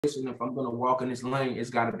if I'm gonna walk in this lane, it's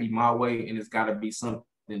got to be my way, and it's got to be something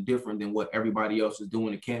different than what everybody else is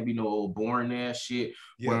doing. It can't be no old boring ass shit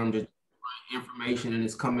where I'm just information and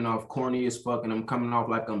it's coming off corny as fuck, and I'm coming off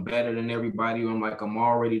like I'm better than everybody. I'm like I'm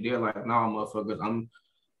already there. Like, nah, motherfuckers,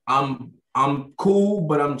 I'm cool,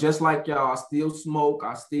 but I'm just like y'all. I still smoke.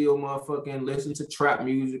 I still motherfucking listen to trap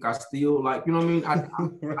music. I still like, you know what I mean? I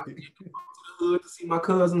right. To see my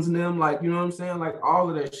cousins and them, like, you know what I'm saying? Like all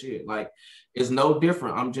of that shit. Like, it's no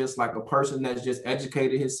different. I'm just like a person that's just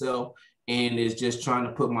educated himself and is just trying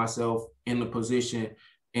to put myself in the position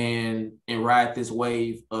and ride this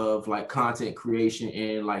wave of like content creation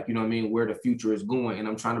and like, you know what I mean, where the future is going. And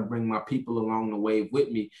I'm trying to bring my people along the wave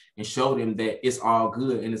with me and show them that it's all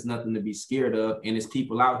good and it's nothing to be scared of. And it's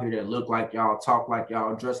people out here that look like y'all, talk like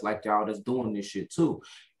y'all, dress like y'all that's doing this shit too.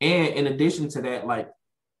 And in addition to that, like,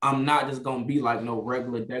 I'm not just gonna be like no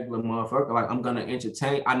regular motherfucker. Like, I'm gonna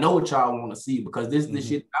entertain. I know what y'all want to see, because this is the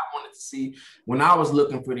shit I wanted to see when I was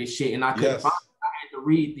looking for this shit, and I couldn't find it. I had to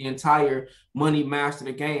read the entire Money Master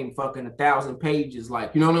the Game, fucking 1,000 pages.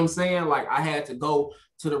 Like, you know what I'm saying? Like, I had to go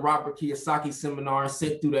to the Robert Kiyosaki seminar and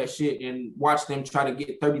sit through that shit and watch them try to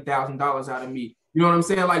get $30,000 out of me. You know what I'm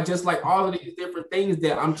saying? Like, just like all of these different things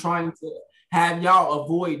that I'm trying to have y'all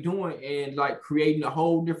avoid doing, and like creating a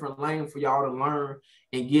whole different lane for y'all to learn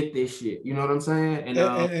and get this shit. You know what I'm saying?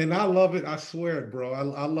 And I love it. I swear it, bro.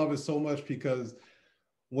 I love it so much, because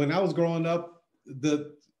when I was growing up,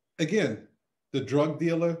 the drug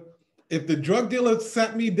dealer, if the drug dealer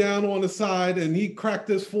sat me down on the side and he cracked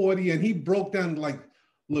this 40 and he broke down like,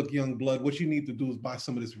 look, young blood, what you need to do is buy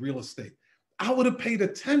some of this real estate, I would have paid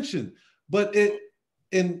attention. But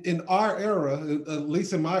in our era, at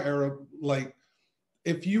least in my era, like,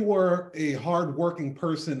 if you were a hardworking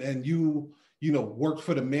person and you worked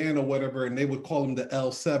for the man or whatever, and they would call him the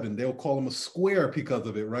L7, they would call him a square because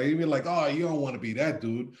of it, right? You'd be like, oh, you don't want to be that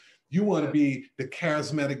dude. You want to be the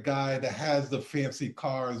charismatic guy that has the fancy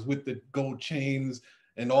cars with the gold chains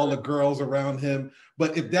and all the girls around him.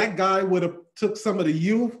 But if that guy would have took some of the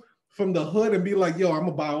youth from the hood and be like, yo, I'm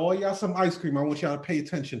gonna buy all y'all some ice cream, I want y'all to pay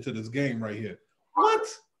attention to this game right here. What?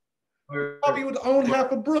 Probably would own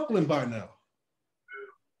half of Brooklyn by now.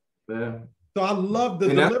 Yeah. So I love the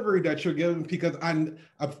delivery that you're giving, because I've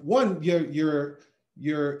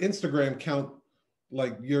your Instagram count,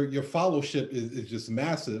 like your followership is just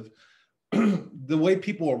massive. The way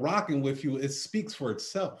people are rocking with you, it speaks for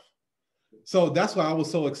itself. So that's why I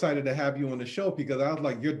was so excited to have you on the show, because I was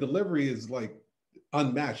like, your delivery is like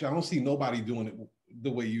unmatched. I don't see nobody doing it the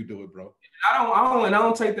way you do it, bro. I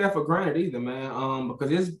don't take that for granted either, man. Because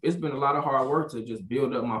it's been a lot of hard work to just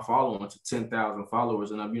build up my following to 10,000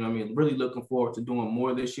 followers, and I'm, you know what I mean, really looking forward to doing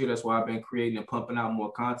more this year. That's why I've been creating and pumping out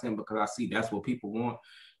more content, because I see that's what people want.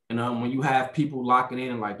 And when you have people locking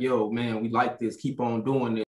in like, yo, man, we like this, keep on doing this.